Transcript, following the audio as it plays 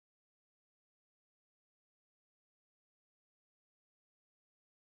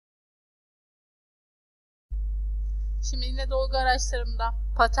Şimdi yine dolgu araçlarımda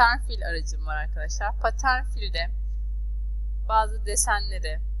pattern fill aracım var arkadaşlar. Pattern fill'de bazı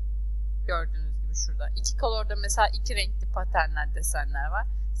desenleri gördüğünüz gibi şurada. İki color'da mesela iki renkli paternler, desenler var.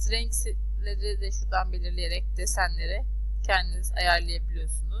 Renkleri de şuradan belirleyerek desenleri kendiniz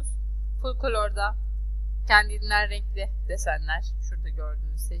ayarlayabiliyorsunuz. Full color'da kendinden renkli desenler, şurada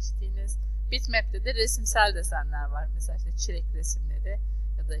gördüğünüz, seçtiğiniz. Bitmap'te de resimsel desenler var. Mesela işte çilek resimleri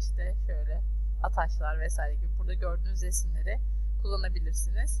ya da işte şöyle ataşlar vesaire gibi burada gördüğünüz resimleri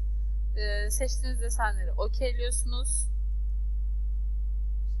kullanabilirsiniz. Seçtiğiniz desenleri okeyliyorsunuz.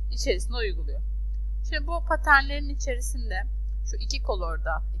 İçerisine uyguluyor. Şimdi bu paternlerin içerisinde şu iki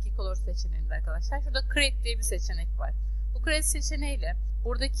color seçeneğinde arkadaşlar şurada create diye bir seçenek var. Bu create seçeneğiyle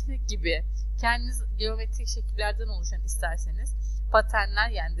buradaki gibi kendiniz geometrik şekillerden oluşan isterseniz paternler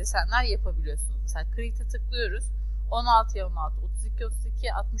yani desenler yapabiliyorsunuz. Mesela create'e tıklıyoruz. 16'ya 16, 32'ye 32,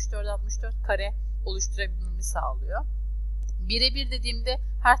 64'e 64 kare oluşturabilmemi sağlıyor. 1'e 1 dediğimde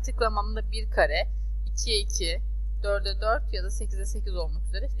her tıklamamda bir kare, 2'ye 2, 4'e 4 ya da 8'e 8 olmak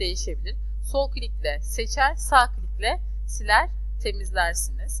üzere değişebilir. Sol klikle seçer, sağ klikle siler,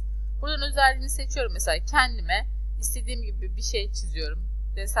 temizlersiniz. Buradan özelliğini seçiyorum. Mesela kendime istediğim gibi bir şey çiziyorum,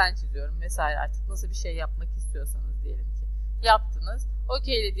 desen çiziyorum vesaire, artık nasıl bir şey yapmak istiyorsanız diyelim ki yaptınız.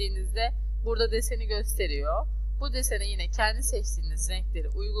 Okeylediğinizde burada deseni gösteriyor. Bu desene yine kendi seçtiğiniz renkleri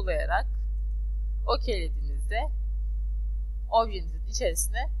uygulayarak okeylediğinizde objenizin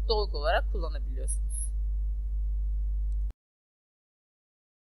içerisine dolgu olarak kullanabiliyorsunuz.